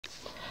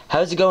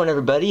How's it going,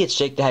 everybody? It's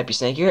Jake the Happy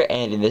Snake here,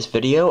 and in this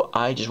video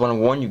I just want to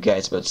warn you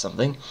guys about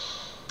something.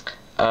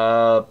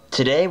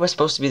 Today was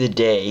supposed to be the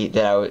day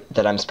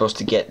that I'm supposed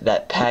to get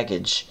that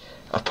package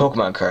of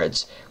Pokemon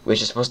cards,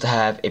 which is supposed to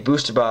have a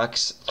booster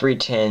box, 3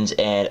 tins,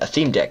 and a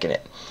theme deck in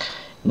it.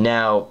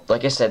 Now,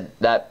 like I said,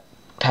 that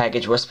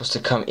package was supposed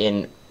to come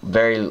in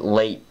very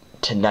late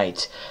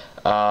tonight.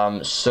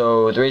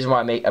 So the reason why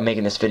I'm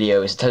making this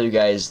video is to tell you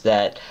guys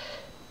that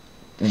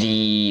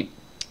the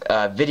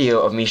video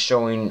of me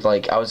showing,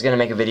 like, I was gonna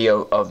make a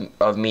video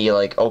of me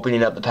like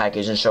opening up the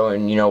package and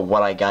showing, you know,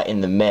 what I got in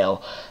the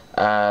mail.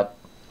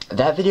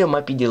 That video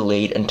might be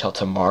delayed until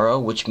tomorrow,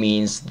 which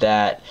means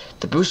that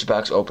the booster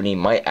box opening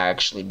might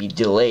actually be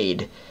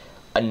delayed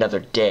another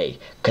day,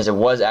 because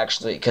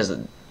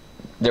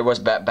there was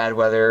bad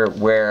weather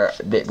where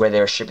they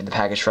were shipping the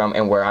package from,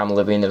 and where I'm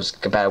living there was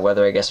bad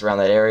weather, I guess, around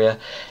that area,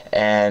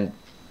 and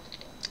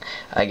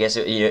I guess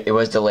it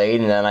was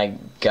delayed, and then I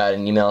got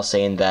an email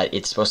saying that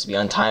it's supposed to be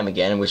on time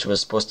again, which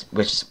was supposed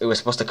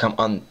to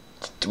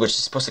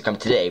come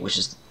today, which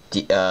is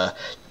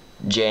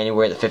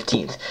January the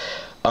 15th.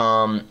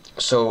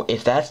 So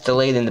if that's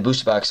delayed, then the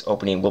booster box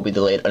opening will be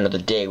delayed another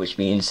day, which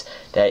means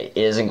that it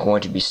isn't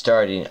going to be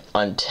starting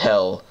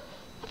until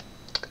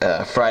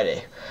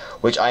Friday,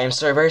 which I am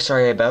very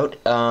sorry about.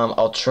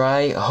 I'll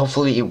try.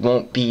 Hopefully it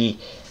won't be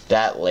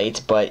that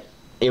late, but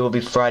it will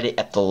be Friday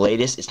at the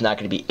latest. It's not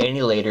going to be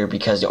any later,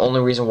 because the only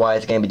reason why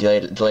it's going to be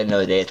delayed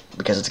another day is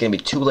because it's going to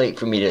be too late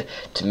for me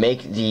to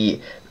make the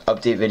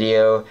update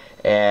video,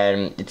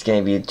 and it's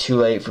going to be too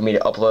late for me to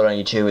upload on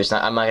YouTube.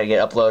 I'm not going to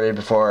get uploaded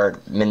before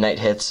midnight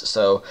hits.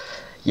 So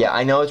yeah,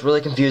 I know it's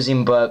really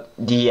confusing, but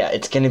yeah,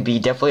 it's going to be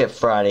definitely a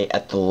Friday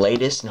at the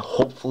latest, and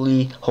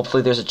hopefully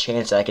there's a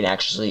chance that I can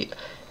actually,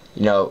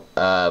 you know,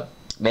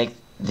 make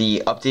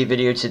the update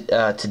video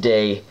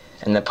today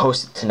and then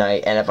post it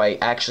tonight. And if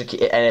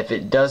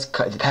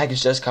the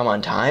package does come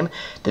on time,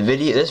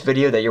 this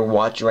video that you're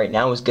watching right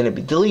now is going to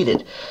be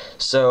deleted.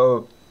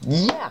 So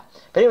yeah.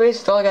 But anyways,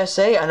 that's all I gotta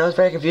say. I know it's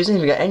very confusing.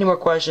 If you got any more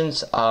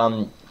questions,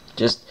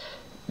 just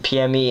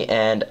PM me,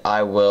 and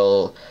I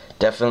will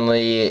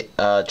definitely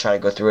try to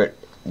go through it,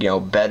 you know,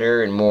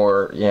 better and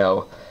more, you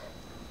know,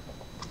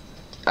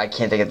 I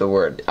can't think of the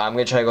word. I'm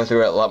gonna try to go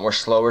through it a lot more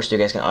slower, so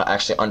you guys can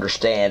actually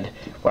understand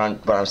what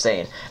I'm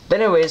saying. But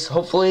anyways,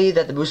 hopefully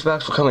that the booster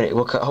box will come in.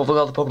 Hopefully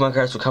all the Pokemon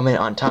cards will come in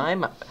on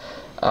time.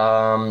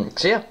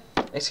 So yeah,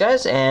 thanks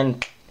guys,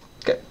 and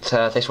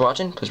thanks for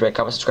watching. Please rate,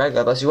 comment, subscribe.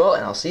 God bless you all,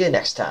 and I'll see you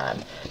next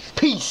time.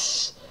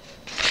 Peace.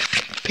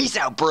 Peace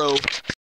out, bro.